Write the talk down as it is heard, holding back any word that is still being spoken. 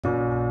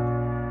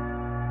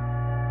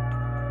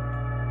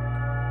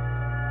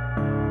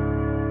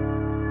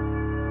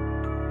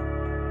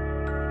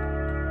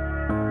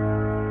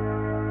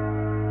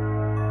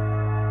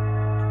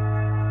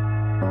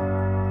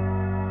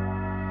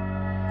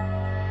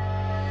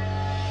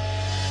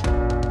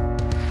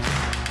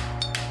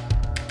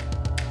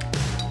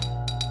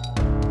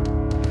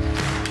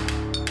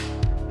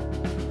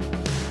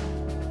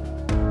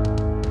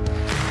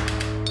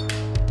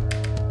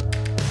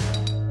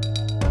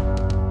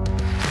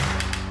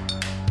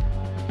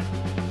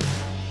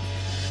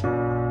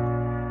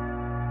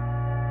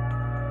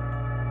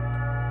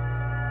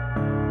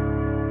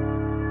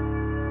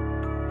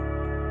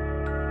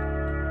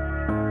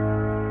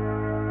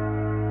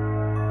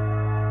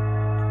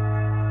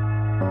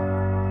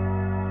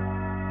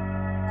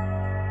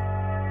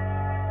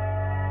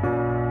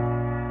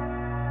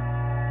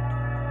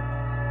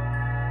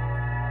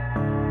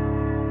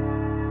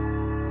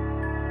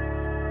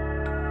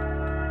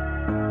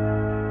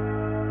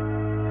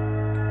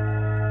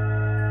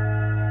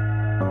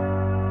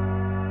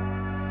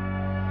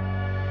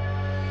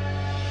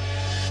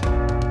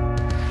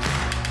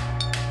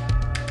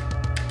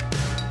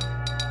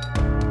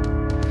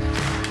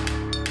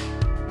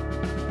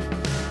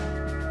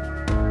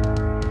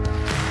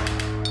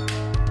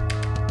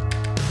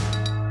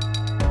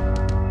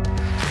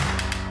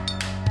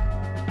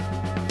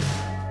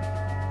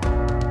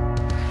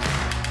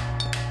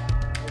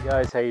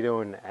guys, how you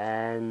doing?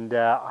 And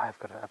I've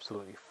got an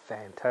absolutely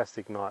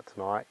fantastic night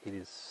tonight. It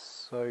is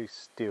so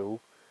still,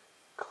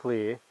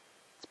 clear.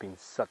 It's been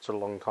such a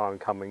long time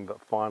coming,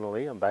 but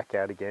finally I'm back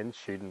out again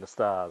shooting the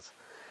stars.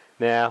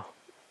 Now,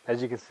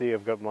 as you can see,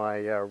 I've got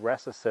my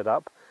RASA set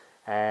up,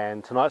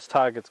 and tonight's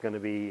target's going to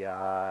be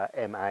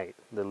M8,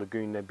 the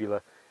Lagoon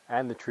Nebula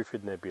and the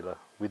Trifid Nebula,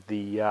 with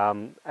the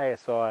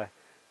ASI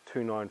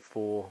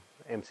 294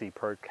 MC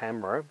Pro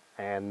camera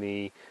and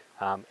the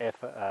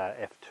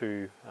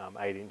f2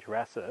 8-inch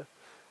RASA.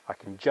 I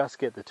can just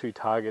get the two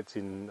targets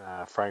in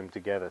frame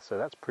together, so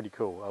that's pretty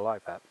cool. I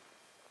like that.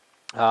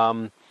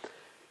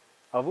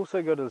 I've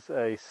also got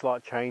a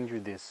slight change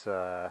with this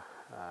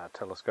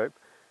telescope.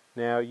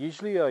 Now,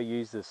 usually I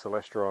use the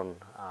Celestron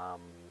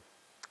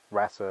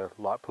RASA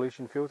light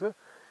pollution filter,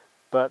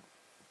 but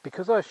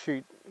because I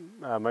shoot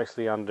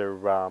mostly under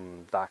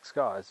dark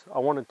skies, I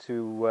wanted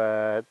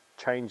to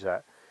change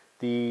that.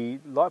 The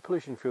light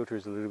pollution filter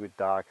is a little bit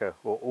darker,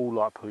 or all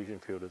light pollution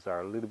filters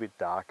are a little bit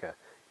darker,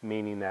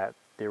 meaning that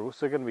they're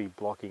also going to be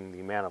blocking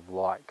the amount of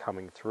light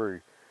coming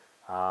through,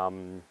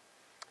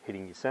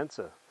 hitting your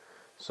sensor.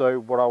 So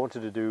what I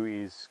wanted to do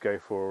is go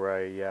for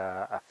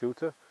a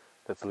filter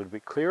that's a little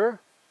bit clearer,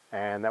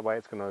 and that way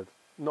it's going to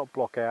not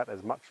block out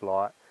as much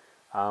light,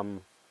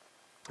 and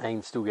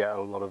still get a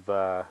lot of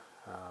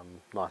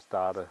nice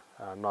data,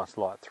 nice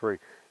light through.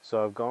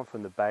 So I've gone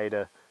from the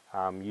Beta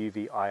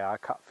UV IR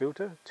cut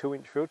filter,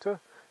 2-inch filter,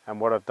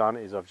 and what I've done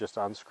is I've just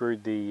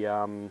unscrewed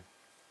the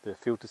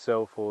filter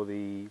cell for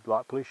the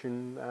light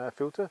pollution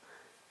filter,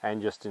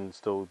 and just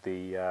installed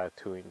the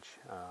 2-inch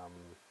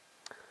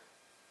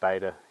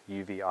Beta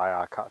UV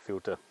IR cut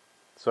filter.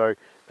 So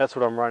that's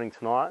what I'm running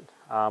tonight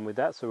with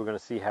that. So we're going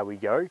to see how we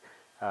go.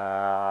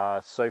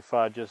 So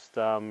far, just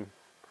from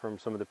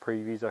some of the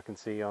previews I can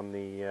see on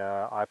the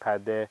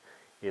iPad there,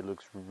 it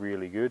looks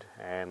really good,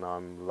 and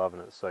I'm loving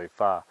it so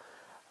far.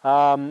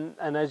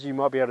 And as you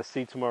might be able to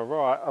see to my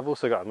right, I've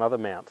also got another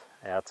mount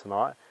out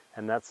tonight,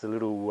 and that's the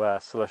little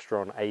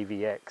Celestron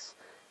AVX.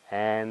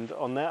 And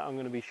on that, I'm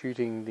going to be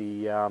shooting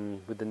the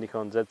with the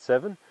Nikon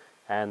Z7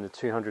 and the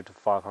 200 to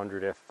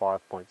 500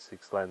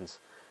 f5.6 lens.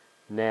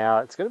 Now,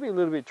 it's going to be a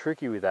little bit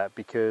tricky with that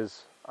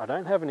because I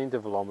don't have an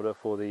intervalometer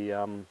for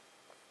the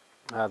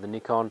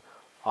Nikon.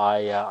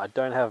 I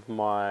don't have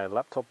my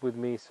laptop with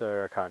me,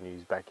 so I can't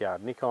use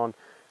backyard Nikon.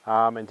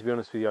 And to be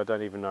honest with you, I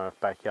don't even know if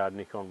backyard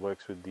Nikon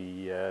works with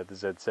the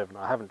Z7.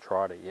 I haven't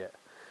tried it yet.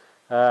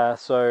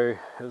 So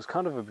it was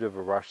kind of a bit of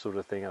a rush sort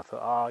of thing. I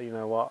thought, oh, you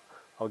know what,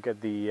 I'll get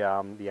the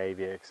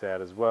AVX out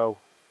as well.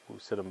 We'll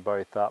set them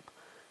both up.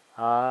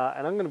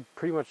 And I'm going to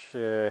pretty much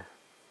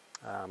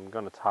I'm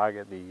going to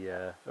target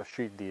or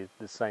shoot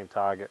the same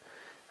target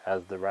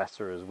as the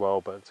RASA as well,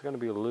 but it's going to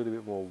be a little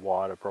bit more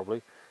wider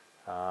probably.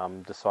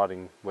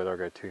 Deciding whether I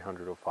go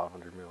 200 or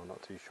 500 mil, I'm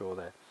not too sure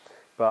there.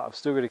 But I've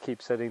still got to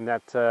keep setting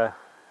that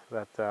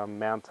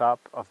mount up.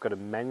 I've got to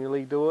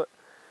manually do it.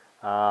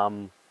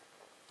 So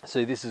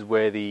this is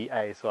where the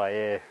ASI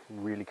Air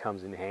really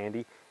comes in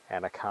handy,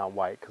 and I can't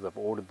wait because I've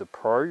ordered the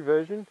Pro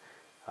version.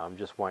 I'm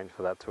just waiting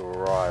for that to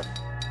arrive.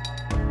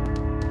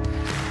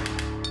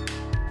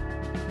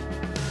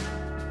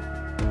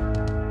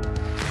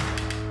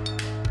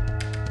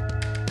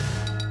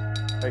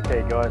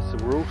 Okay guys, so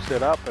we're all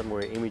set up and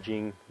we're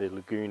imaging the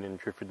Lagoon and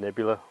Trifid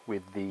Nebula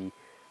with the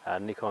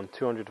Nikon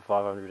 200 to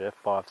 500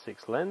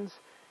 f5.6 lens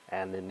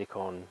and the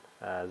Nikon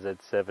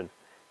Z7.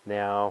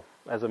 Now,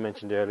 as I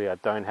mentioned earlier, I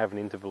don't have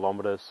an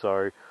intervalometer,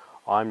 so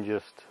I'm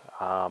just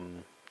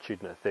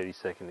shooting at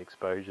 30-second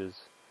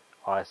exposures.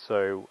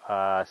 ISO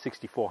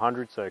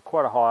 6400, so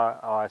quite a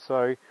high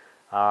ISO.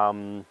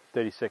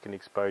 30-second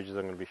exposures,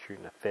 I'm going to be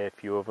shooting a fair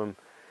few of them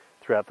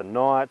throughout the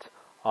night.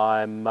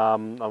 I've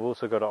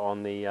also got it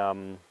on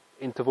the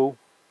interval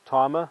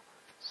timer,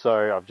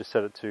 so I've just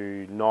set it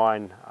to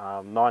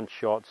 9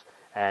 shots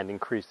and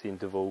increased the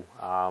interval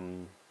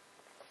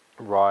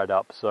right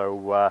up.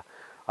 So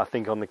I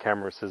think on the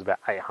camera it says about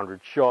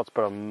 800 shots,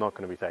 but I'm not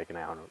going to be taking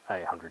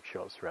 800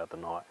 shots throughout the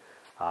night.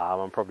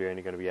 I'm probably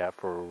only going to be out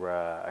for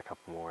a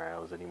couple more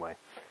hours anyway.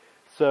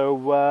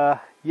 So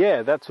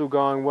yeah, that's all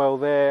going well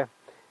there.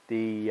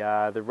 The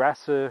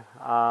RASA,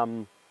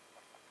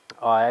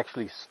 I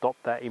actually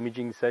stopped that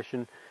imaging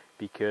session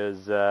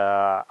because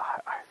I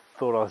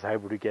thought I was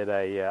able to get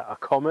a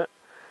comet.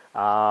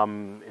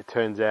 It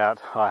turns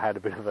out I had a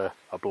bit of a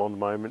blonde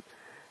moment,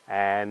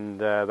 and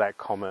that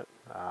comet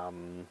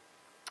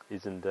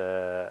isn't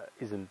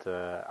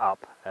up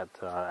at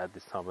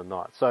this time of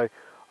night. So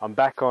I'm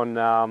back on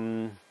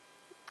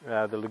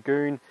the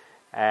Lagoon,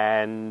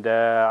 and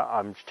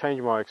I'm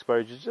changing my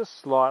exposures just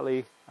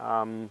slightly.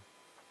 I'm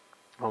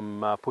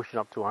pushing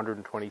up to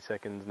 120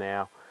 seconds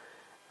now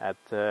at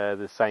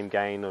the same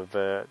gain of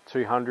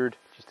 200,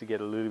 just to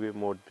get a little bit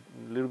more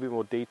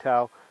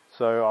detail.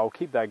 So I'll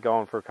keep that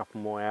going for a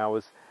couple more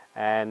hours,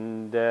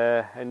 and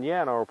yeah, and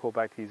I'll report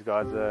back to you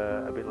guys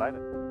a bit later.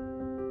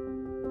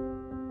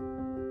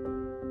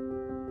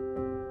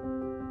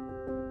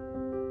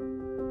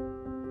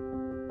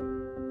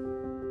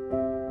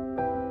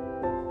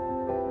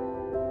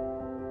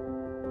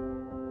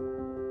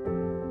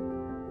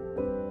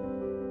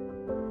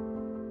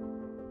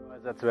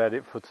 that's about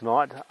it for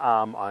tonight.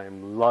 I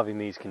am loving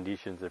these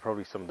conditions. They're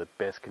probably some of the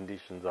best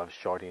conditions I've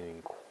shot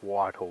in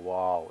quite a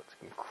while. It's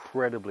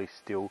incredibly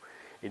still.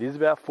 It is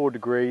about 4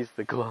 degrees.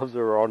 The gloves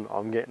are on.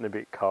 I'm getting a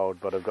bit cold,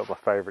 but I've got my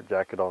favourite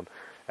jacket on,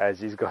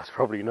 as you guys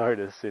probably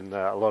notice in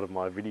a lot of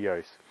my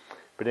videos.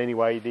 But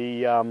anyway,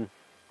 the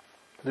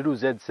little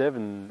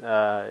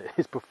Z7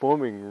 is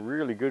performing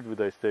really good with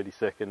those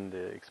 30-second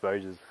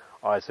exposures,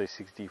 ISO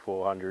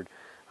 6400,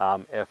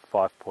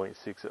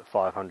 f5.6 at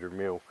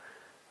 500mm.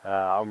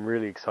 I'm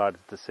really excited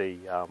to see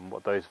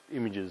what those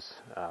images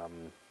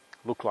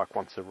look like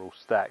once they're all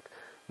stacked.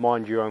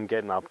 Mind you, I'm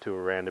getting up to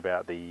around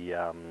about the,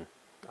 I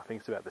think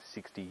it's about the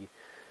 60,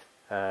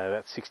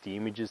 about 60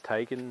 images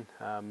taken,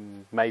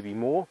 maybe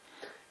more.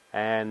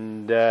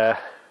 And the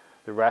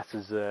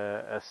RASAs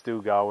are still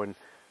going,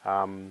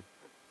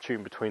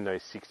 shooting between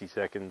those 60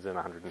 seconds and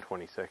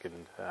 120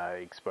 second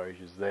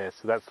exposures there.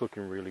 So that's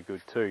looking really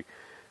good too.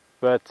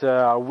 But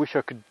I wish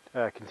I could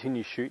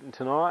continue shooting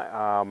tonight.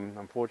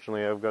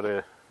 Unfortunately, I've got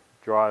to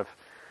drive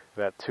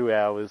about 2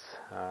 hours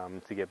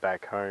to get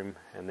back home,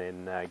 and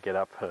then get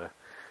up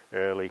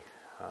early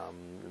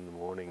in the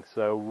morning.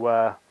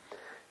 So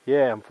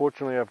yeah,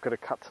 unfortunately I've got to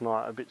cut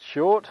tonight a bit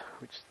short,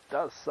 which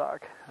does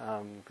suck,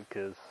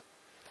 because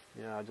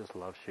I just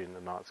love shooting the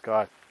night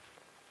sky.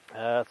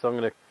 So I'm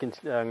going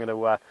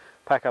to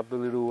pack up the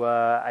little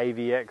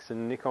AVX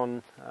and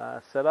Nikon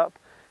setup,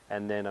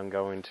 and then I'm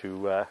going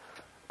to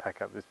pack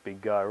up this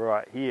big guy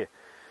right here.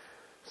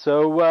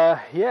 So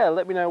yeah,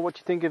 let me know what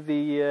you think of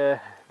the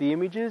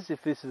images.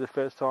 If this is the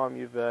first time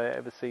you've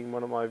ever seen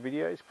one of my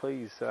videos,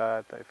 please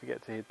don't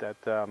forget to hit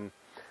that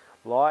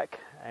like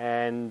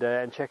and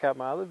check out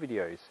my other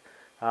videos.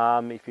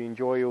 If you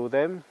enjoy all of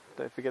them,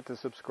 don't forget to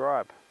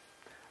subscribe.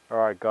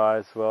 Alright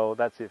guys, well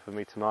that's it for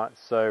me tonight.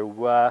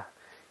 So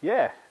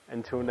yeah,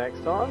 until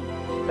next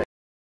time.